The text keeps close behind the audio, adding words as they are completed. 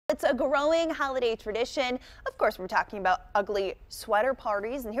It's a growing holiday tradition. Of course, we're talking about ugly sweater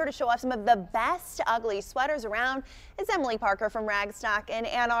parties, and here to show off some of the best ugly sweaters around is Emily Parker from Ragstock in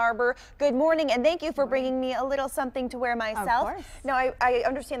Ann Arbor. Good morning, and thank you for bringing me a little something to wear myself. Of course. Now, I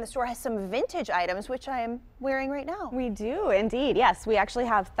understand the store has some vintage items, which I am wearing right now. We do indeed, yes. We actually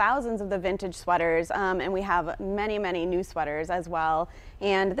have thousands of the vintage sweaters, and we have many, many new sweaters as well.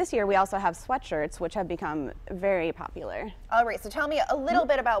 And this year we also have sweatshirts, which have become very popular. All right, so tell me a little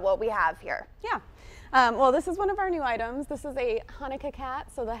bit about what we have here. Yeah. Well, this is one of our new items. This is a Hanukkah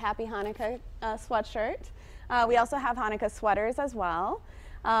cat, so the Happy Hanukkah sweatshirt. We also have Hanukkah sweaters as well.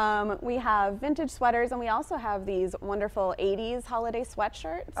 We have vintage sweaters, and we also have these wonderful 80s holiday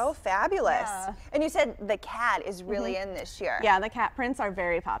sweatshirts. Oh, fabulous. Yeah. And you said the cat is really in this year. Yeah, the cat prints are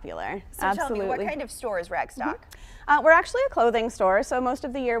very popular. So Absolutely. tell me, what kind of store is Ragstock? We're actually a clothing store, so most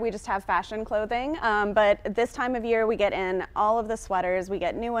of the year we just have fashion clothing, but this time of year we get in all of the sweaters. We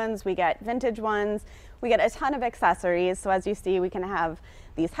get new ones, we get vintage ones, we get a ton of accessories. So as you see, we can have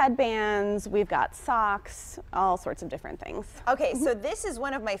these headbands, we've got socks, all sorts of different things. Okay, so this is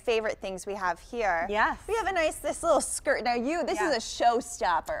one of my favorite things we have here. Yes. We have this little skirt. Now this is a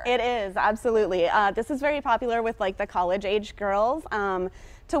showstopper. It is, absolutely. This is very popular with like the college age girls.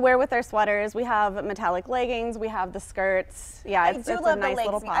 To wear with their sweaters. We have metallic leggings, we have the skirts. Yeah, it's I do a love nice the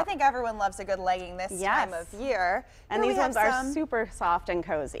little leggings. pop. I think everyone loves a good legging this time of year. And Here these ones are super soft and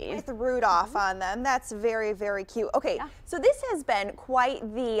cozy. with Rudolph on them. That's very, very cute. Okay, so this has been quite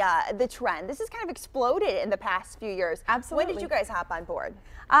the trend. This has kind of exploded in the past few years. Absolutely. When did you guys hop on board?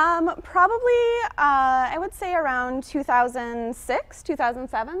 Probably, I would say around 2006,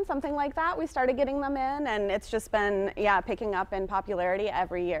 2007, something like that. We started getting them in, and it's just been, picking up in popularity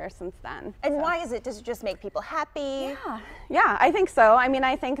every year since then. And why is it? Does it just make people happy? Yeah, I think so. I mean,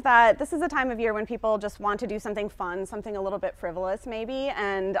 I think that this is a time of year when people just want to do something fun, something a little bit frivolous maybe,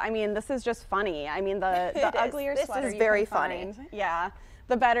 and I mean, this is just funny. I mean, the uglier sweater is very funny.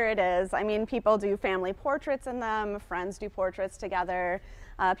 The better it is. I mean, people do family portraits in them, friends do portraits together,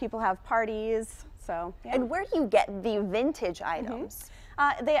 people have parties, so. Yeah. And where do you get the vintage items?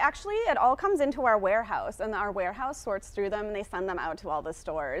 It all comes into our warehouse, and our warehouse sorts through them and they send them out to all the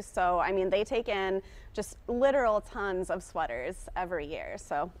stores. So, I mean, they take in just literal tons of sweaters every year.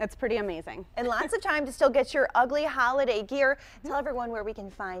 So it's pretty amazing. And lots of time to still get your ugly holiday gear. Tell everyone where we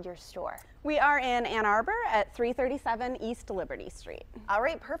can find your store. We are in Ann Arbor at 337 East Liberty Street. All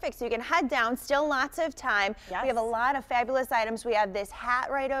right, perfect. So you can head down, still lots of time. Yes. We have a lot of fabulous items. We have this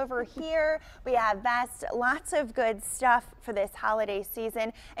hat right over here. We have vests, lots of good stuff for this holiday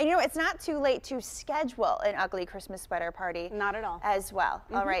season. And you know, it's not too late to schedule an ugly Christmas sweater party. Not at all. As well.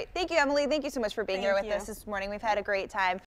 All right. Thank you, Emily. Thank you so much for being here with us this morning. We've had a great time.